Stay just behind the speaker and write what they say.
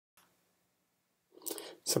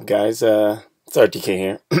What's up, guys? It's RTK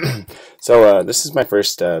here. This is my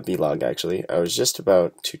first vlog, actually. I was just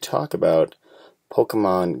about to talk about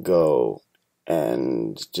Pokemon Go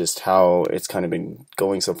and just how it's kind of been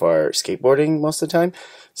going so far skateboarding most of the time.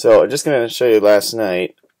 So I'm just going to show you last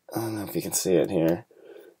night. I don't know if you can see it here.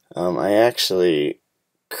 I actually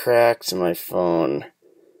cracked my phone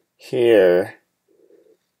here,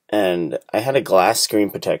 and I had a glass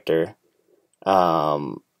screen protector.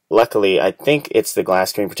 Luckily, I think it's the glass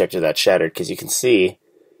screen protector that shattered, because you can see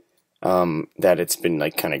that it's been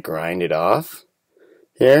like kind of grinded off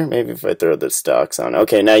here. Maybe if I throw the stocks on.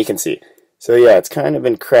 Okay, now you can see. So yeah, it's kind of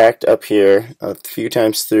been cracked up here a few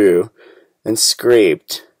times through and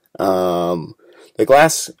scraped. The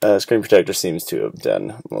glass screen protector seems to have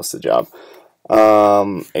done most of the job.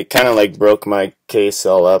 It kind of like broke my case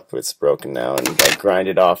all up. It's broken now, and I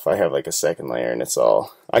grinded off. I have like a second layer, and it's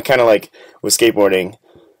all. I kind of like was skateboarding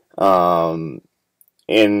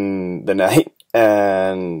in the night,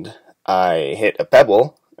 and I hit a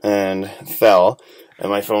pebble and fell,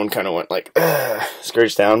 and my phone kind of went like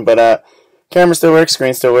scourged down. But camera still works,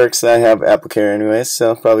 screen still works. I have Apple Care anyways,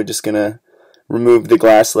 so probably just gonna remove the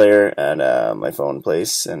glass layer at my phone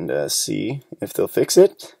place and see if they'll fix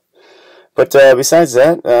it. But besides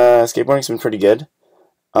that, skateboarding's been pretty good.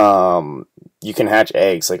 You can hatch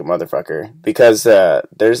eggs like a motherfucker, because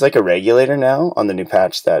there's like a regulator now on the new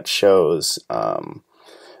patch that shows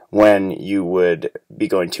when you would be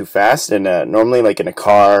going too fast. And normally, like in a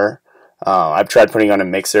car, I've tried putting on a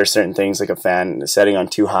mixer, certain things like a fan setting on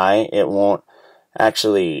too high, it won't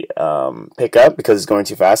actually pick up because it's going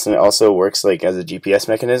too fast. And it also works like as a GPS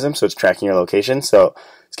mechanism, so it's tracking your location. So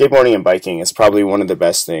skateboarding and biking is probably one of the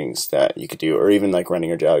best things that you could do, or even like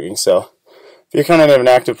running or jogging. So if you're kind of an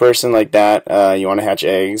active person like that, you want to hatch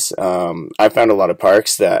eggs, I found a lot of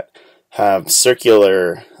parks that have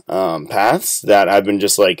circular paths that I've been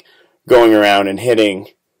just like going around and hitting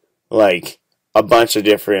like a bunch of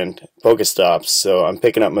different Pokestops. So I'm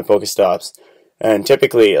picking up my Pokestops, and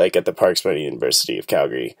typically like at the parks by the University of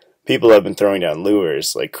Calgary, people have been throwing down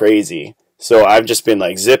lures like crazy. So I've just been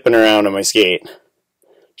like zipping around on my skate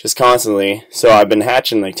just constantly. So I've been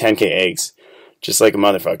hatching like 10K eggs just like a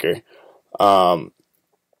motherfucker. So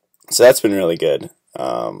that's been really good.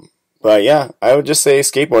 But yeah, I would just say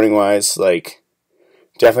skateboarding wise, like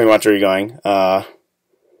definitely watch where you're going.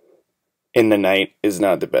 In the night is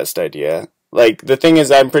not the best idea. Like the thing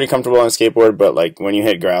is, I'm pretty comfortable on a skateboard, but like when you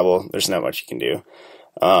hit gravel, there's not much you can do.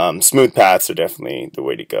 Smooth paths are definitely the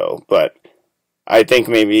way to go, but I think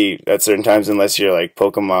maybe at certain times, unless you're like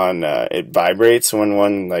Pokemon, it vibrates when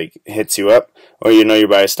one like hits you up, or you know you're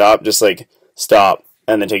by a stop, just like stop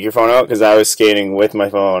and then take your phone out, because I was skating with my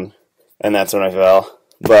phone and that's when I fell.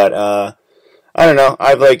 But I don't know,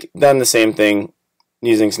 I've like done the same thing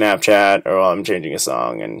using Snapchat, or while I'm changing a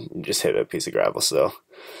song and just hit a piece of gravel. So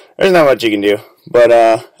there's not much you can do. But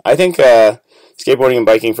I think skateboarding and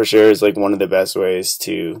biking for sure is like one of the best ways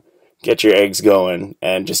to get your eggs going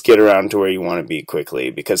and just get around to where you want to be quickly,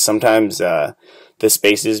 because sometimes the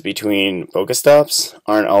spaces between Pokestops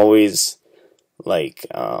aren't always like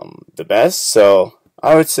the best. So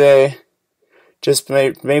I would say just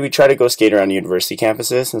maybe try to go skate around university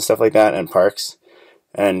campuses and stuff like that, and parks,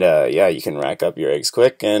 and yeah, you can rack up your eggs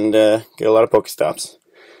quick and get a lot of Pokestops.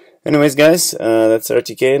 Anyways, guys, that's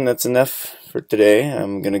RTK, and that's enough for today.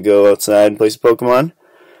 I'm gonna go outside and play some Pokemon.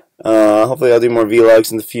 Hopefully I'll do more vlogs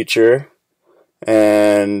in the future,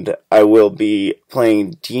 and I will be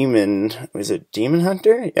playing Demon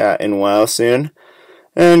Hunter? Yeah, in WoW soon,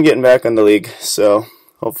 and getting back on the league, so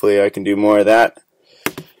hopefully I can do more of that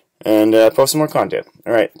and post some more content.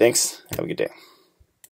 Alright, thanks. Have a good day.